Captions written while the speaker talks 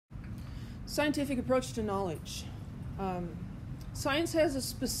Scientific approach to knowledge. Science has a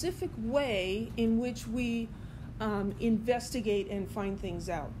specific way in which we investigate and find things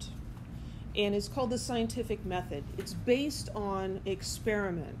out. And it's called the scientific method. It's based on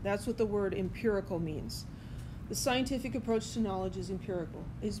experiment. That's what the word empirical means. The scientific approach to knowledge is empirical.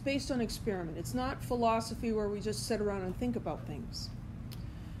 It's based on experiment. It's not philosophy where we just sit around and think about things.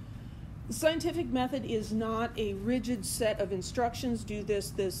 The scientific method is not a rigid set of instructions, do this,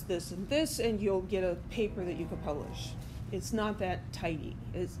 this, this, and this, and you'll get a paper that you can publish. It's not that tidy.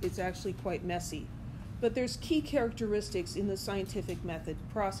 It's actually quite messy. But there's key characteristics in the scientific method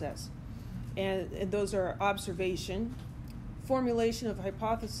process. And those are observation, formulation of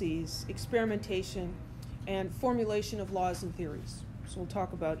hypotheses, experimentation, and formulation of laws and theories. So we'll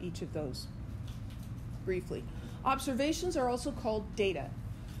talk about each of those briefly. Observations are also called data.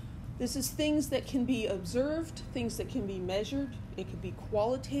 This is things that can be observed, things that can be measured. It could be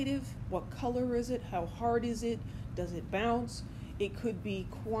qualitative. What color is it? How hard is it? Does it bounce? It could be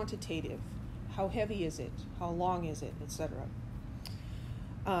quantitative. How heavy is it? How long is it? Etc.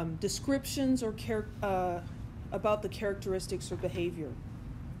 Descriptions or about the characteristics or behavior.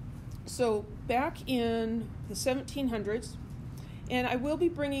 So back in the 1700s, and I will be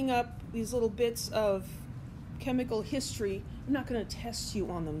bringing up these little bits of chemical history. I'm not going to test you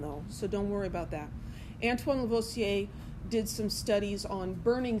on them though, so don't worry about that. Antoine Lavoisier did some studies on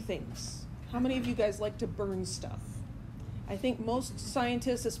burning things. How many of you guys like to burn stuff? I think most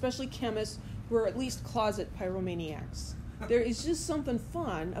scientists, especially chemists, were at least closet pyromaniacs. There is just something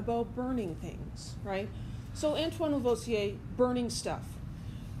fun about burning things, right? So Antoine Lavoisier, burning stuff.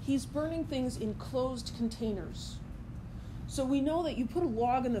 He's burning things in closed containers. So we know that you put a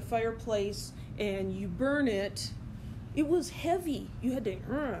log in the fireplace and you burn it. It was heavy. You had to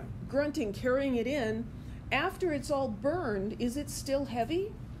grunting, carrying it in. After it's all burned, is it still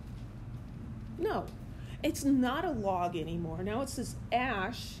heavy? No. It's not a log anymore. Now it's this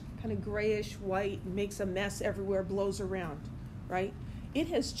ash, kind of grayish white, makes a mess everywhere, blows around, right? It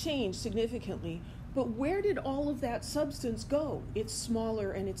has changed significantly. But where did all of that substance go? It's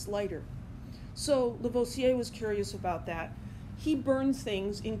smaller and it's lighter. So Lavoisier was curious about that. He burns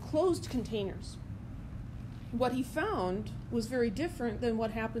things in closed containers. What he found was very different than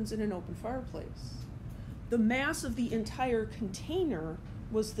what happens in an open fireplace. The mass of the entire container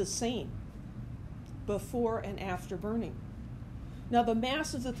was the same before and after burning. Now the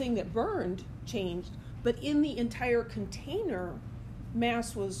mass of the thing that burned changed, but in the entire container,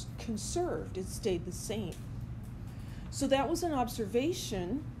 mass was conserved. It stayed the same. So that was an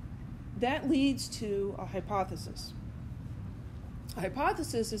observation that leads to a hypothesis. A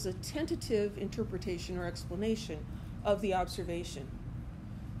hypothesis is a tentative interpretation or explanation of the observation.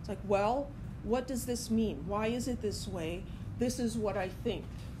 It's like, well, what does this mean? Why is it this way? This is what I think.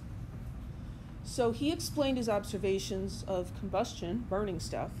 So he explained his observations of combustion, burning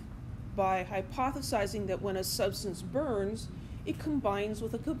stuff, by hypothesizing that when a substance burns, it combines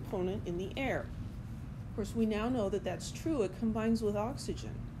with a component in the air. Of course, we now know that that's true. It combines with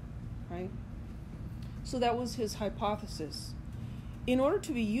oxygen, right? So that was his hypothesis. In order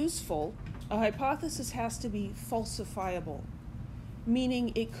to be useful, a hypothesis has to be falsifiable,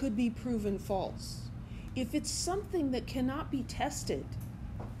 meaning it could be proven false. If it's something that cannot be tested,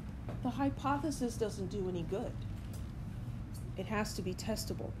 the hypothesis doesn't do any good. It has to be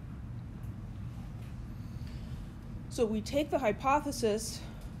testable. So we take the hypothesis,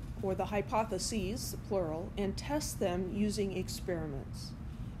 or the hypotheses, plural, and test them using experiments.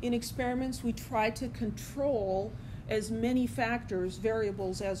 In experiments, we try to control as many factors,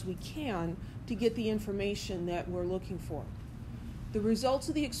 variables as we can to get the information that we're looking for. The results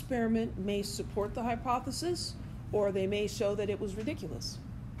of the experiment may support the hypothesis, or they may show that it was ridiculous.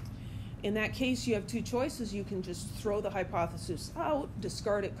 In that case, you have two choices. You can just throw the hypothesis out,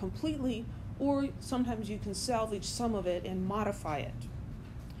 discard it completely, or sometimes you can salvage some of it and modify it.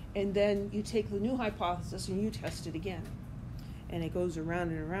 And then you take the new hypothesis and you test it again. And it goes around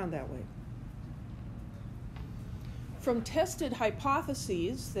and around that way. From tested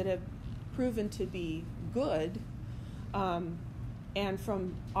hypotheses that have proven to be good, and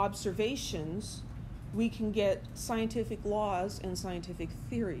from observations, we can get scientific laws and scientific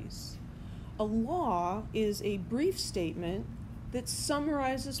theories. A law is a brief statement that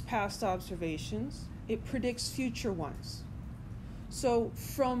summarizes past observations. It predicts future ones. So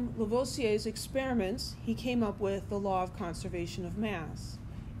from Lavoisier's experiments, he came up with the law of conservation of mass.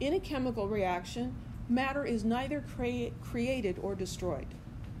 In a chemical reaction, matter is neither created or destroyed.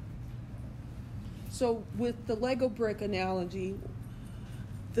 So with the Lego brick analogy,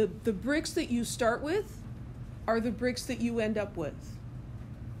 the bricks that you start with are the bricks that you end up with.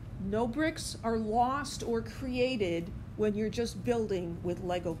 No bricks are lost or created when you're just building with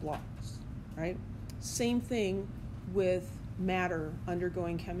Lego blocks, right? Same thing with matter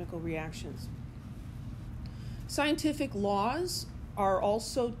undergoing chemical reactions. Scientific laws are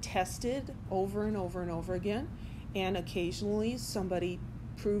also tested over and over and over again, and occasionally somebody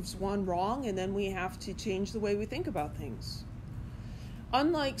proves one wrong, and then we have to change the way we think about things.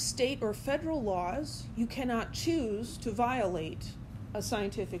 Unlike state or federal laws, you cannot choose to violate a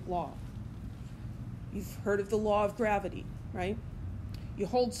scientific law. You've heard of the law of gravity, right? You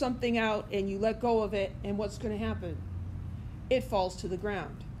hold something out and you let go of it, and what's going to happen? It falls to the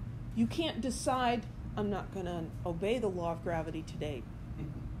ground. You can't decide, I'm not going to obey the law of gravity today,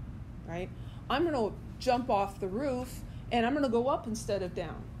 right? I'm going to jump off the roof and I'm going to go up instead of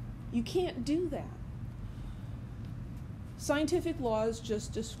down. You can't do that. Scientific laws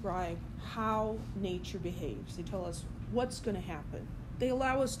just describe how nature behaves. They tell us what's going to happen. They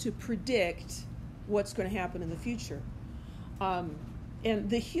allow us to predict what's going to happen in the future. And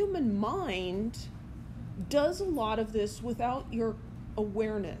the human mind does a lot of this without your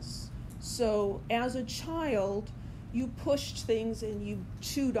awareness. So as a child, you pushed things and you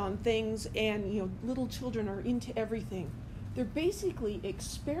chewed on things, and little children are into everything. They're basically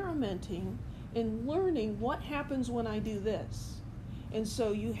experimenting and learning what happens when I do this. And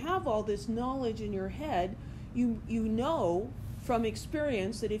so you have all this knowledge in your head. You know from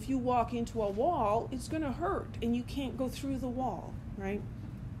experience that if you walk into a wall, it's going to hurt and you can't go through the wall, right?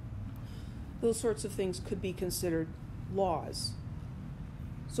 Those sorts of things could be considered laws.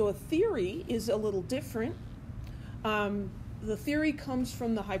 So a theory is a little different. The theory comes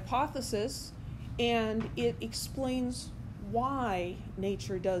from the hypothesis, and it explains why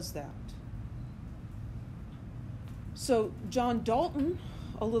nature does that. So John Dalton,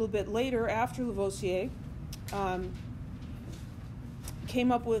 a little bit later after Lavoisier,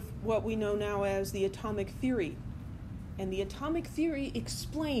 came up with what we know now as the atomic theory. And the atomic theory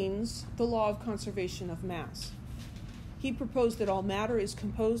explains the law of conservation of mass. He proposed that all matter is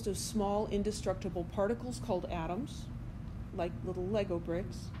composed of small, indestructible particles called atoms, like little Lego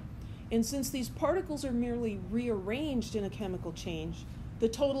bricks. And since these particles are merely rearranged in a chemical change, the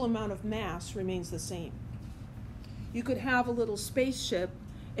total amount of mass remains the same. You could have a little spaceship,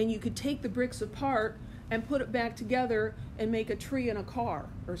 and you could take the bricks apart and put it back together and make a tree and a car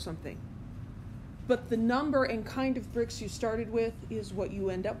or something. But the number and kind of bricks you started with is what you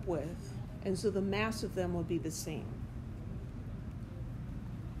end up with, and so the mass of them will be the same.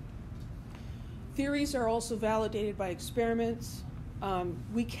 Theories are also validated by experiments.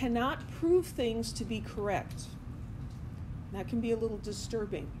 We cannot prove things to be correct. That can be a little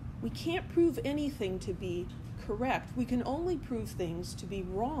disturbing. We can't prove anything to be correct. We can only prove things to be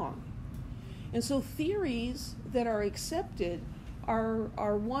wrong. And so theories that are accepted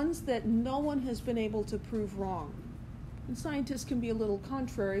are ones that no one has been able to prove wrong. And scientists can be a little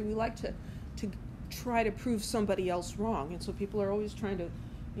contrary. We like to try to prove somebody else wrong. And so people are always trying to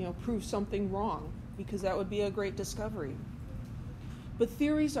prove something wrong, because that would be a great discovery. But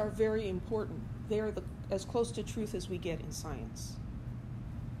theories are very important. They are as close to truth as we get in science.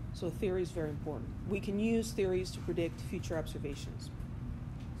 So theory is very important. We can use theories to predict future observations.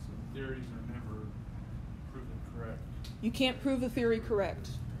 So theories are never proven correct. You can't prove a theory correct.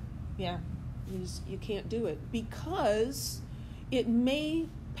 Yeah, you can't do it, because it may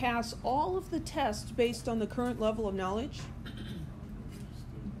pass all of the tests based on the current level of knowledge,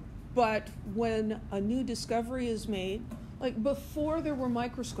 but when a new discovery is made, like before there were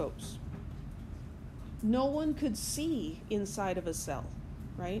microscopes, no one could see inside of a cell,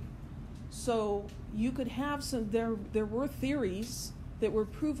 right? So you could have there were theories that were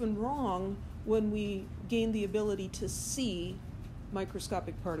proven wrong when we gained the ability to see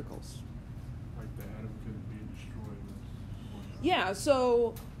microscopic particles. Like the atom couldn't be destroyed. Yeah,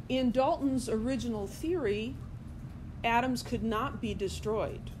 so in Dalton's original theory, atoms could not be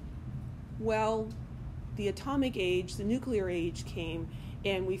destroyed. Well, the atomic age, the nuclear age came,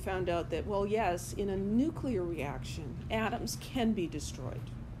 and we found out that, well, yes, in a nuclear reaction, atoms can be destroyed.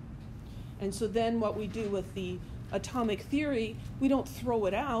 And so then what we do with the atomic theory, we don't throw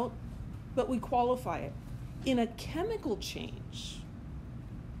it out, but we qualify it. In a chemical change,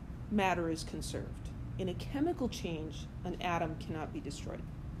 matter is conserved. In a chemical change, an atom cannot be destroyed.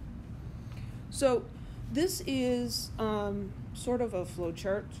 So this is sort of a flow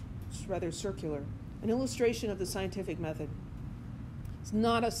chart. It's rather circular, an illustration of the scientific method. It's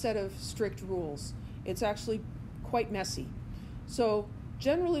not a set of strict rules. It's actually quite messy. So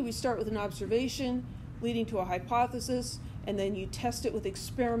generally we start with an observation leading to a hypothesis, and then you test it with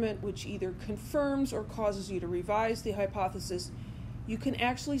experiment, which either confirms or causes you to revise the hypothesis. you can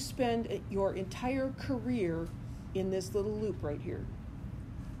actually spend your entire career in this little loop right here,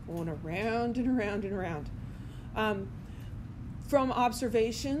 going around and around and around. From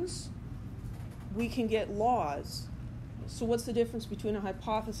observations, we can get laws. So what's the difference between a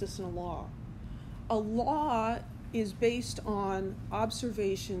hypothesis and a law? A law is based on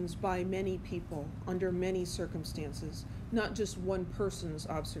observations by many people under many circumstances, not just one person's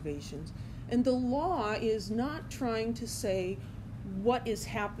observations. And the law is not trying to say what is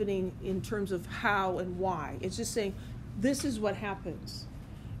happening in terms of how and why. It's just saying this is what happens.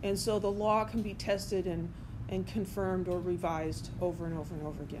 And so the law can be tested and confirmed or revised over and over and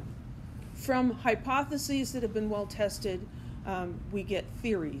over again. From hypotheses that have been well tested, we get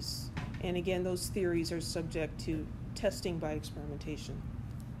theories. And again, those theories are subject to testing by experimentation.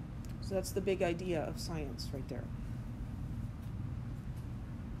 So that's the big idea of science right there.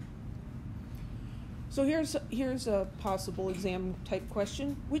 So here's a possible exam type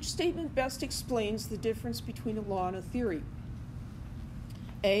question. Which statement best explains the difference between a law and a theory?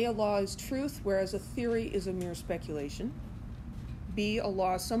 A law is truth, whereas a theory is a mere speculation. B, a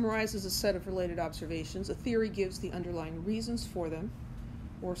law summarizes a set of related observations. A theory gives the underlying reasons for them.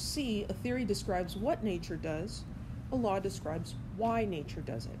 Or C, a theory describes what nature does. A law describes why nature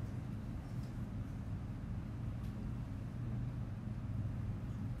does it.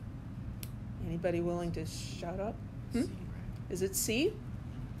 Anybody willing to shout up? Is it C?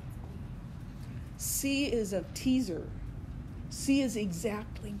 C is a teaser. C is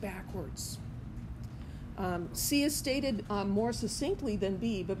exactly backwards. C is stated more succinctly than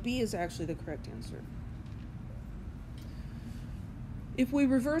B, but B is actually the correct answer. If we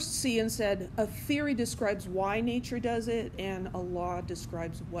reversed C and said a theory describes why nature does it and a law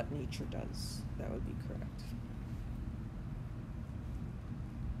describes what nature does, that would be correct.